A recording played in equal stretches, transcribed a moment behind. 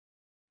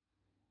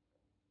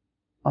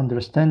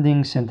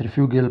Understanding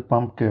centrifugal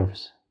pump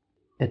curves.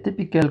 A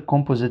typical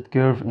composite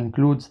curve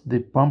includes the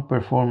pump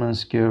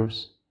performance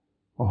curves,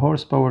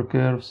 horsepower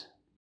curves,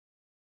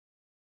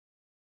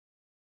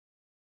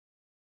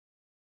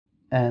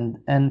 and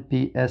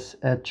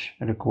NPSH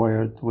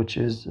required, which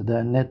is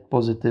the net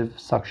positive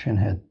suction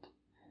head.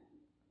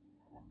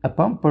 A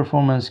pump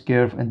performance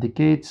curve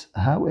indicates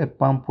how a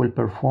pump will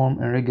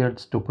perform in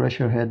regards to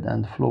pressure head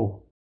and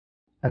flow.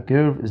 A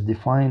curve is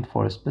defined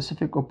for a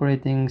specific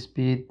operating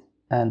speed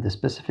and a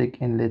specific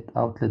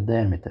inlet-outlet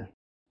diameter.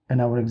 In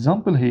our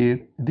example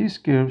here, these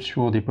curves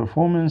show the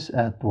performance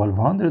at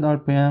 1200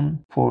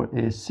 RPM for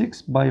a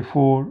 6 by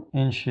 4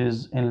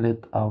 inches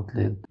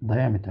inlet-outlet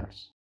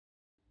diameters.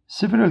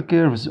 Several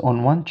curves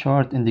on one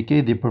chart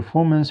indicate the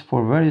performance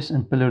for various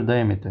impeller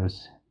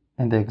diameters.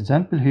 In the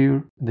example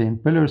here, the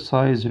impeller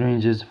size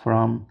ranges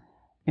from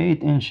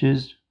 8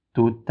 inches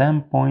to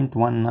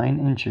 10.19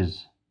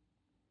 inches.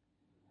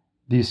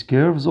 These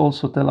curves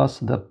also tell us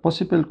the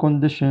possible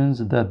conditions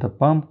that the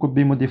pump could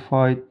be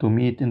modified to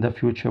meet in the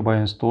future by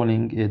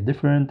installing a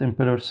different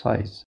impeller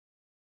size.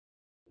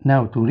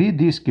 Now, to read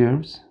these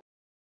curves,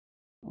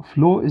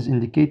 flow is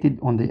indicated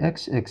on the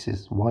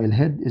x-axis while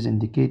head is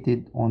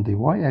indicated on the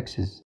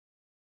y-axis.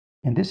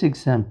 In this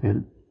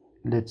example,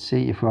 let's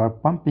say if we are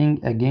pumping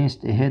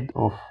against a head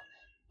of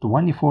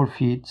 24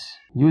 feet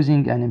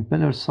using an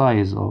impeller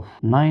size of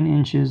 9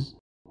 inches,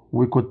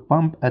 we could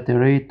pump at a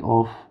rate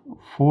of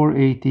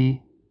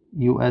 480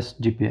 US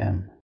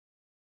GPM.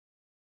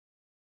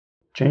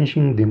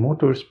 Changing the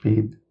motor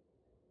speed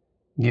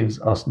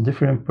gives us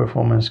different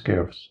performance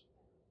curves.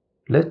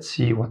 Let's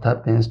see what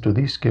happens to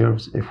these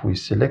curves if we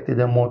selected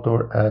a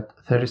motor at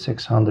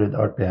 3600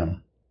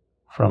 RPM.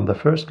 From the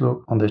first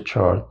look on the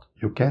chart,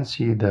 you can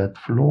see that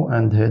flow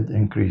and head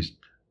increased.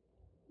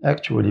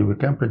 Actually, we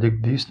can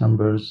predict these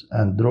numbers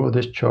and draw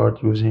this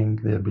chart using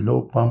the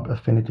below pump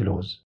affinity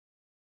laws.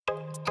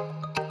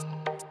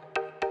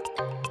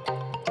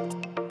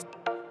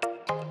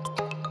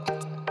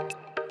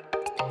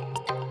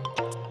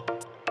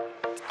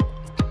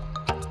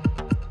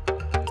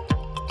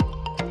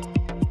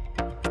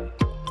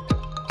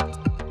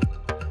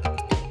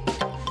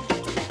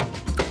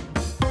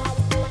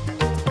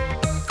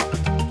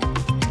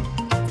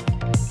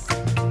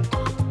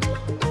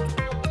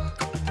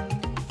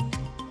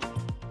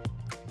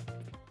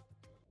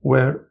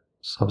 Where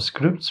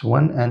subscripts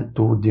 1 and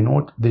 2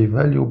 denote the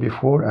value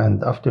before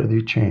and after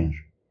the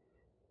change.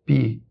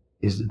 P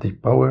is the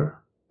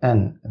power,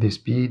 N the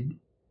speed,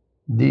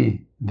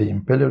 D the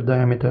impeller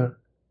diameter,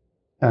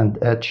 and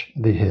H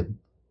the head.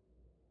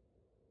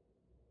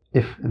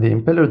 If the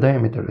impeller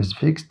diameter is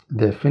fixed,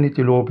 the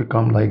affinity law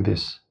becomes like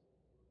this.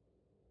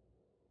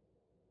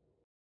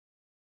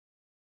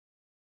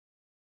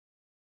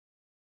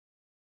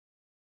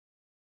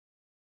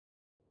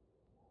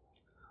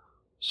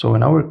 So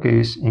in our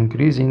case,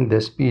 increasing the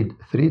speed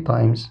 3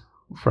 times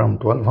from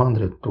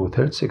 1200 to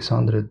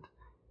 3600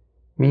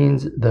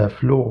 means the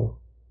flow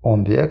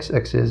on the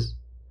x-axis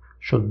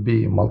should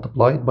be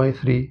multiplied by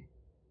 3.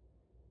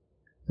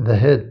 The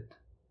head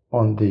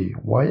on the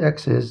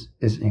y-axis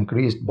is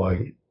increased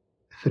by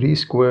 3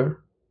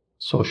 square,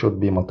 so should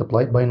be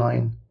multiplied by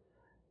 9.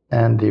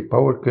 And the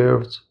power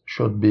curves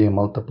should be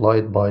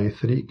multiplied by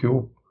 3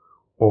 cube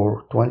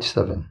or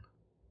 27.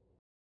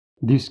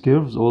 These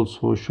curves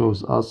also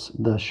shows us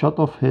the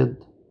shut-off head,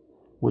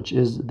 which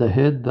is the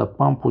head the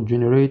pump would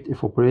generate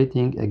if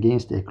operating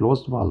against a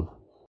closed valve.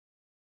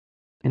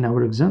 In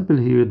our example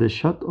here, the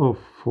shut-off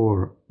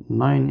for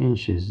 9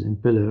 inches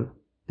impeller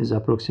is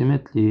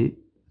approximately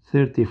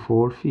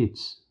 34 feet.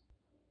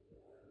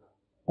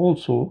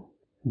 Also,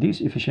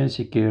 these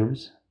efficiency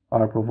curves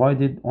are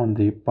provided on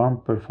the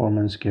pump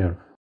performance curve.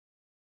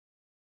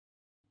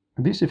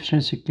 These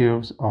efficiency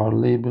curves are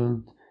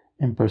labeled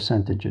in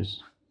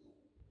percentages.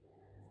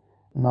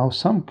 Now,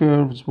 some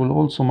curves will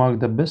also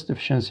mark the best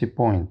efficiency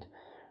point.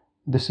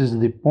 This is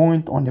the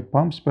point on the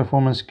pump's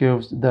performance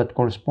curves that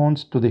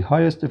corresponds to the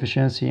highest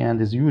efficiency and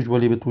is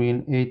usually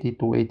between 80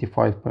 to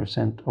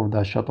 85% of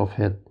the shut-off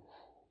head.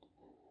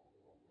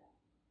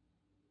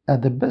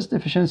 At the best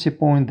efficiency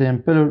point, the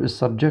impeller is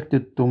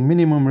subjected to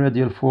minimum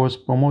radial force,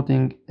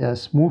 promoting a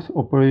smooth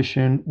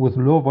operation with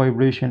low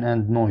vibration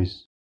and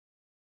noise.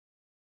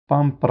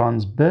 Pump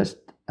runs best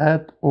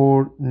at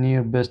or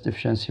near best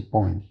efficiency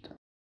point.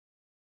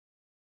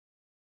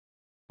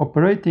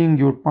 Operating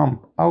your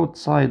pump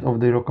outside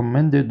of the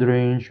recommended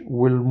range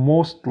will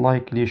most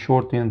likely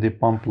shorten the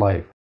pump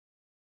life.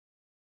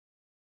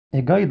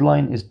 A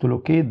guideline is to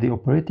locate the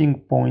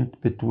operating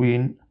point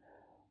between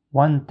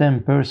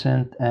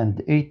 110% and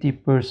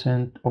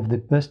 80% of the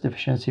best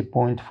efficiency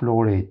point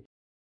flow rate.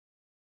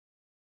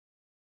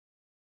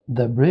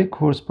 The brake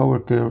horsepower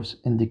curves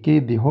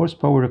indicate the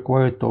horsepower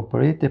required to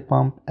operate a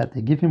pump at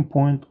a given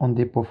point on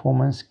the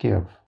performance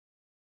curve.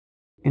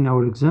 In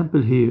our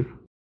example here,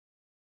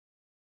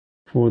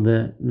 for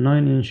the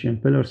 9-inch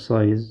impeller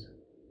size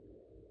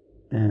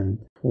and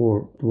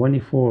for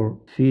 24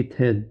 feet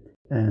head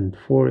and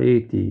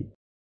 480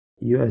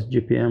 US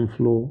GPM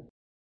flow,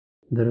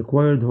 the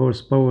required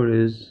horsepower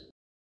is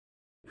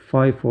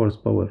 5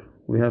 horsepower.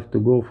 We have to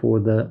go for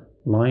the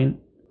line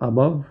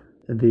above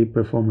the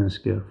performance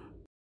curve.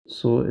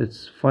 So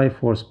it's 5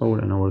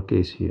 horsepower in our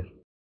case here.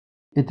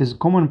 It is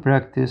common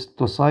practice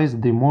to size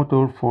the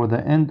motor for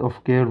the end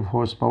of curve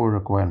horsepower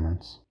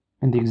requirements.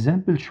 In the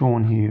example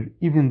shown here,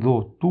 even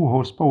though 2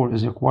 horsepower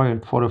is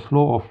required for a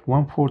flow of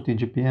 140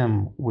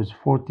 GPM with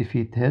 40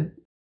 feet head,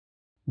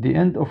 the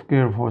end of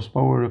curve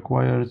horsepower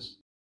requires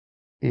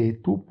a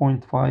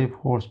 2.5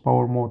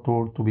 horsepower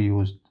motor to be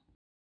used.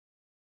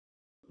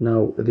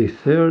 Now, the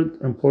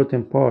third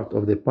important part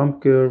of the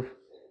pump curve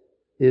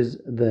is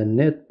the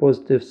net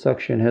positive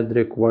suction head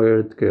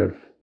required curve.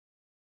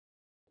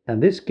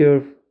 And this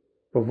curve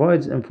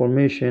provides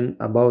information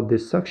about the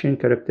suction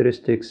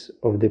characteristics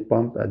of the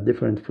pump at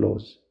different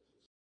flows.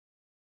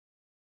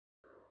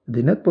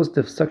 The net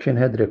positive suction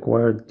head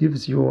required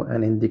gives you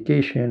an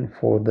indication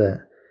for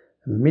the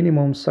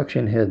minimum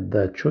suction head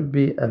that should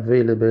be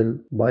available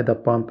by the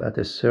pump at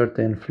a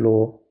certain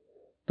flow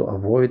to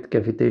avoid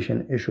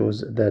cavitation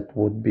issues that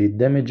would be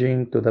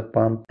damaging to the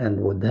pump and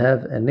would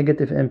have a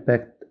negative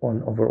impact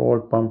on overall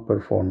pump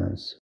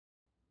performance.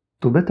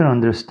 To better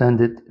understand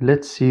it,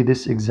 let's see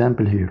this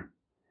example here.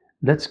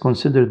 Let's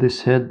consider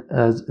this head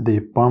as the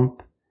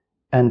pump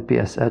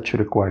NPSH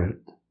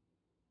required.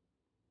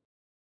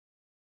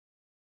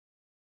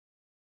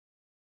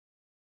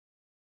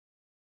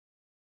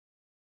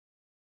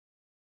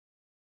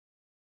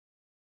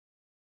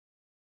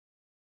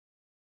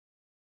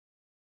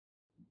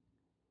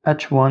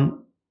 H1,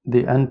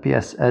 the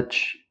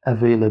NPSH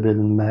available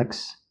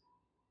max,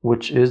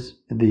 which is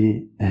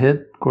the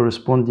head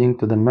corresponding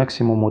to the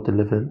maximum water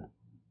level,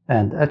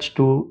 and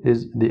H2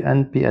 is the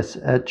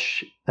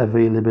NPSH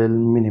available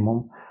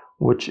minimum,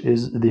 which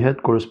is the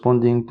head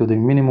corresponding to the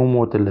minimum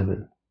water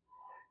level.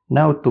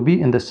 Now, to be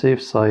in the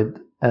safe side,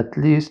 at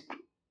least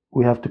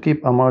we have to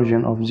keep a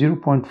margin of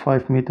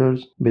 0.5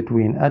 meters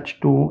between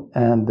H2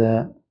 and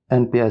the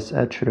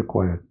NPSH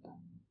required.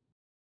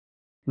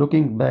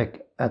 Looking back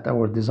at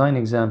our design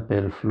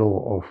example flow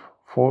of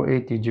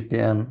 480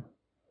 GPM,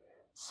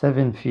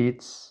 7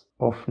 feet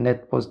of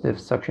net positive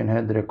suction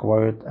head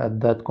required at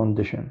that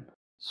condition.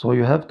 So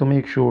you have to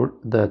make sure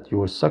that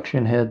your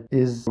suction head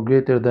is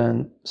greater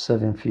than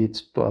 7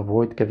 feet to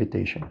avoid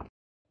cavitation.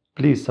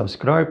 Please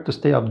subscribe to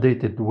stay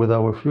updated with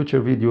our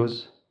future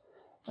videos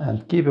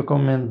and keep a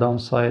comment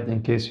downside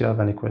in case you have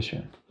any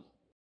question.